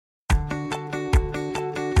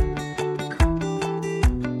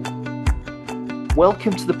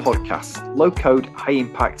Welcome to the podcast, Low Code, High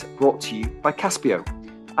Impact, brought to you by Caspio.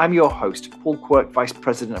 I'm your host, Paul Quirk, Vice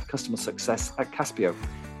President of Customer Success at Caspio.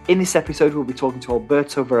 In this episode, we'll be talking to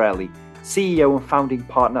Alberto Varela, CEO and Founding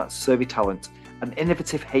Partner at Servitalent, an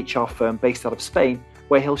innovative HR firm based out of Spain,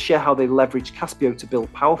 where he'll share how they leverage Caspio to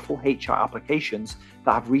build powerful HR applications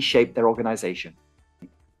that have reshaped their organization.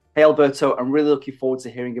 Hey, Alberto, I'm really looking forward to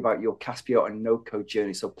hearing about your Caspio and no-code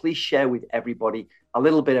journey. So please share with everybody a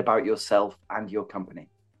little bit about yourself and your company.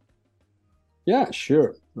 Yeah,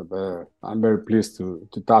 sure. I'm very pleased to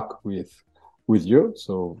talk with you.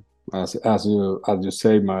 So as you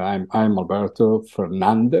say, I'm Alberto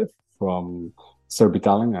Fernandez from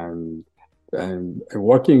Servitalent. I'm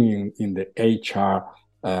working in the HR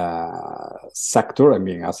sector. I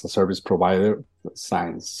mean, as a service provider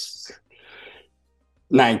since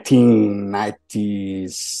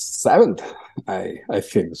 1997, I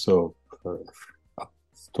think so.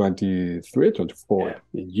 23, 24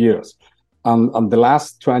 years. And the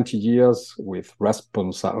last 20 years with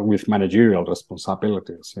managerial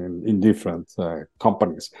responsibilities in different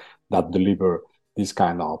companies that deliver these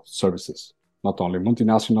kind of services, not only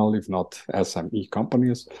multinational, if not SME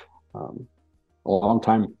companies, a long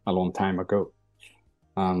time ago.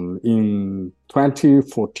 And in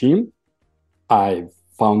 2014, I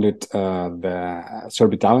founded the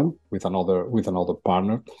Servitalent with another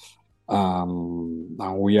partner.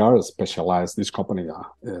 And we are specialized, this company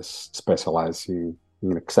is specialized in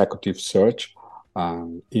executive search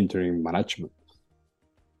and interim management.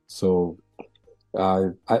 So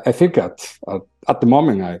I think at the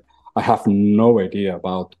moment, I have no idea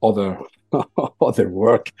about other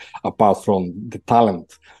work apart from the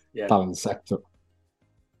talent sector.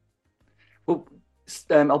 Well,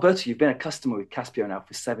 Alberto, you've been a customer with Caspio now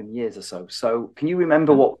for 7 years or so. So can you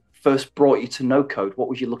remember what first brought you to no code? What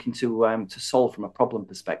was you looking to solve from a problem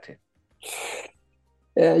perspective?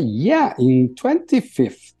 In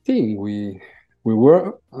 2015, we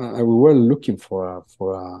were looking for a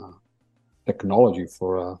technology,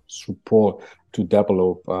 for a support to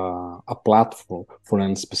develop a platform for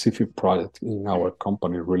a specific project in our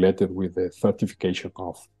company related with the certification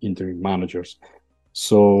of interim managers.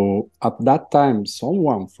 So at that time,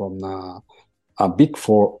 someone from a Big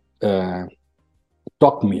Four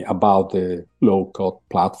talked me about the low-code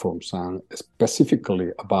platforms and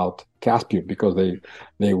specifically about Caspio because they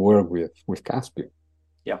work with Caspio.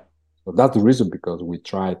 Yeah. So that's the reason because we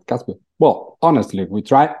tried Caspio. Well, honestly, we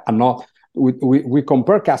tried and not we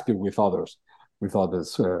compare Caspio with others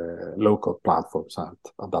low-code platforms at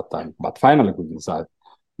that time. But finally, we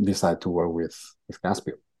decide to work with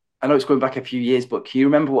Caspio. I know it's going back a few years, but can you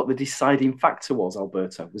remember what the deciding factor was,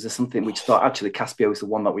 Alberto? Was there something which thought, actually, Caspio is the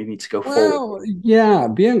one that we need to go forward? Yeah,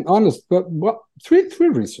 being honest, but three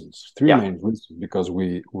reasons, three main reasons, because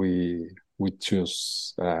we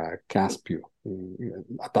choose Caspio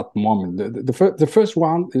at that moment. The first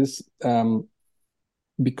one is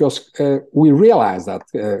because we realized that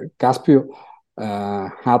Caspio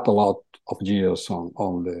had a lot of years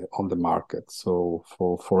on the market. So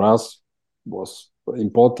for us was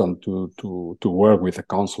important to work with a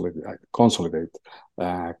consolidate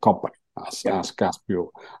company as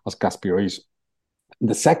Caspio is.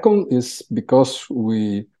 The second is because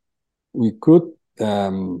we could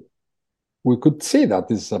see that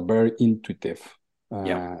this is a very intuitive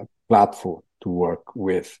platform to work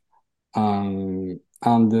with, and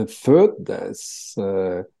the third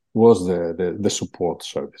was the support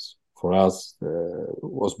service. For us,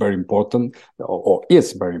 was very important, or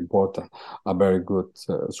is very important, a very good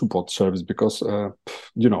support service because,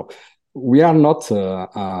 we are not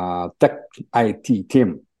a tech IT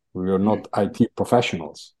team. We are not IT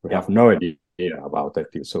professionals. We have no idea about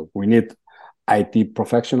IT. So we need IT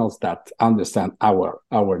professionals that understand our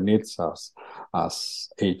needs as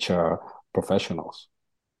HR professionals.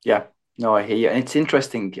 Yeah. No, I hear you. And it's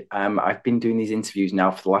interesting. I've been doing these interviews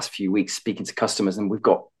now for the last few weeks, speaking to customers, and we've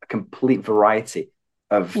got a complete variety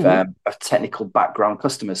of technical background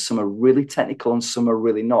customers. Some are really technical and some are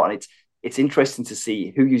really not. And it's interesting to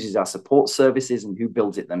see who uses our support services and who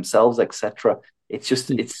builds it themselves, etc. It's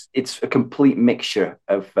just it's a complete mixture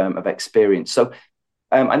of experience. So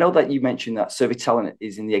I know that you mentioned that Servitalent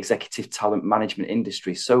is in the executive talent management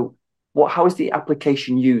industry. So how is the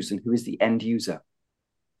application used and who is the end user?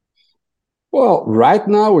 Well, right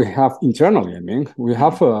now we have internally. I mean, we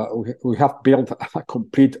have built a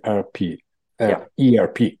complete ERP.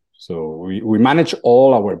 So we manage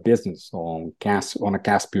all our business on a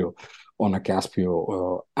Caspio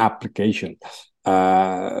application.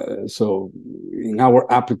 So in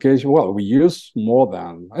our application, well, we use more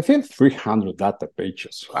than, I think, 300 data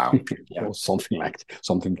pages. Wow. Yeah. Or something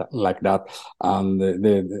like that. And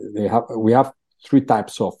we have three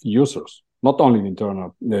types of users. Not only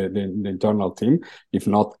the internal team, if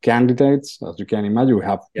not candidates, as you can imagine, we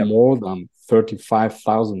have more than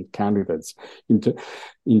 35,000 candidates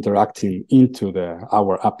interacting into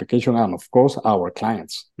our application, and of course our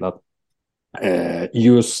clients that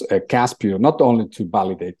use Caspio not only to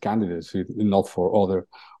validate candidates, not for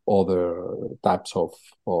other types of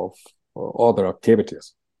other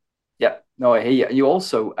activities. Yeah, no, I hear you. You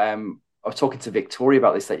also, I was talking to Victoria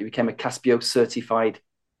about this, that you became a Caspio certified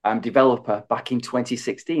developer back in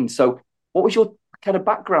 2016. So what was your kind of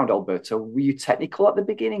background, Alberto? Were you technical at the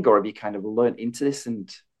beginning, or have you kind of learned into this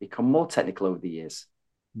and become more technical over the years?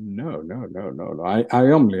 No. I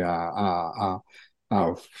only a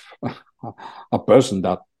person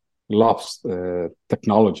that loves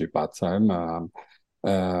technology, but I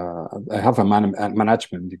have a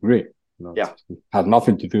management degree. Yeah, had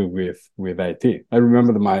nothing to do with IT. I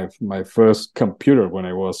remember my first computer when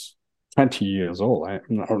I was 20 years old.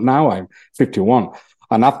 Now I'm 51,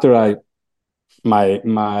 and after my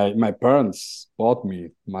parents bought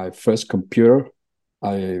me my first computer,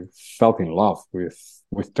 I felt in love with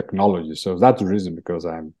technology. So that's the reason, because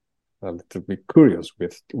I'm a little bit curious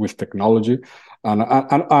with technology, and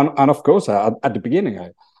of course at the beginning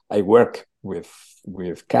I worked with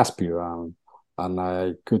Caspio, and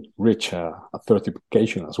I could reach a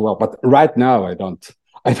certification as well. But right now I don't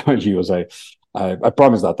use. I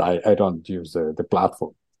promise that I don't use the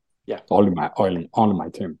platform. Yeah, only my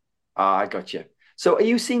team. I got you. So are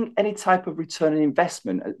you seeing any type of return on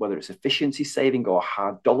investment, whether it's efficiency saving or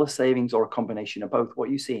hard dollar savings, or a combination of both? What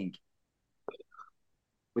are you seeing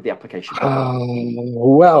with the application?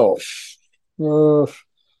 Well, for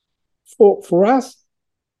us,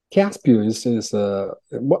 Caspio is in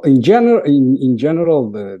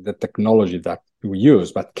general the technology that we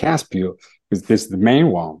use, but Caspio is the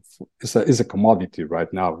main one. Is a commodity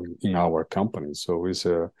right now in our company. So is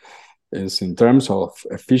in terms of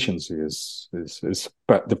efficiency is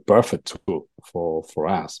the perfect tool for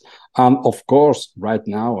us. And of course, right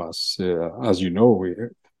now, as you know,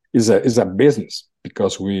 is a business,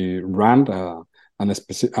 because we ran a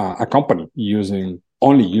company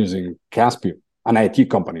only using Caspio, an IT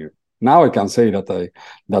company. Now I can say that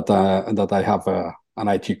I have an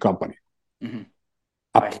IT company. Mm-hmm.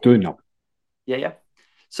 Up to now. Yeah.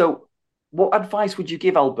 So what advice would you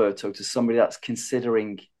give, Alberto, to somebody that's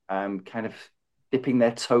considering kind of dipping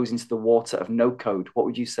their toes into the water of no code? What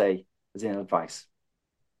would you say as an advice?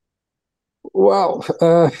 Well,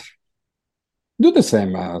 do the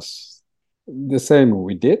same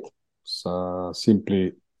we did. So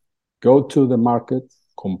simply go to the market,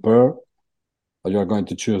 compare. You are going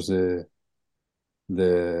to choose the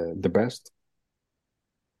best.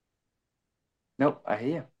 No, I hear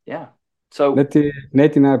you. Yeah. So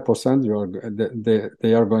 99%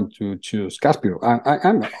 they are going to choose Caspio.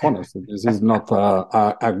 I'm honest. This is not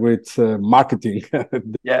a great marketing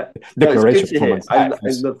declaration it's good to hear. I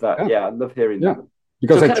love that. Yeah, I love hearing that.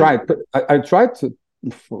 Because so I tried to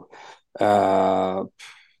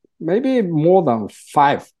maybe more than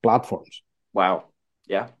 5 platforms. Wow.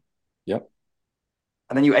 Yeah. Yep.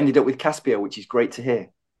 And then you ended up with Caspio, which is great to hear.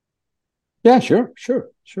 Yeah, sure.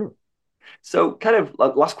 So kind of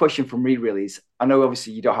last question from me really is, I know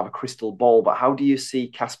obviously you don't have a crystal ball, but how do you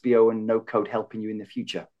see Caspio and no code helping you in the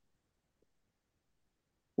future?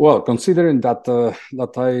 Well, considering that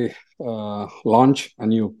I launch a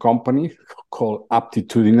new company called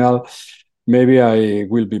Aptitudinal, maybe I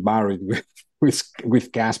will be married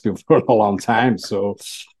with Caspio for a long time. So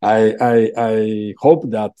I hope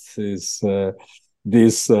that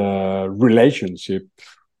this relationship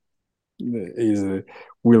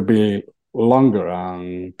will be longer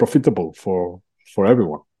and profitable for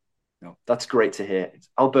everyone. No, that's great to hear.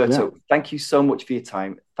 Alberto, thank you so much for your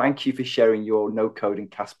time. Thank you for sharing your no code and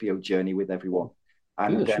Caspio journey with everyone.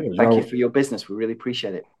 And thank you for your business. We really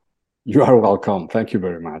appreciate it. You are welcome. Thank you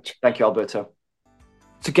very much. Thank you, Alberto.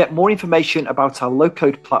 To get more information about our low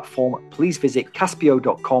code platform, please visit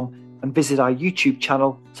caspio.com and visit our YouTube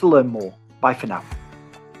channel to learn more. Bye for now.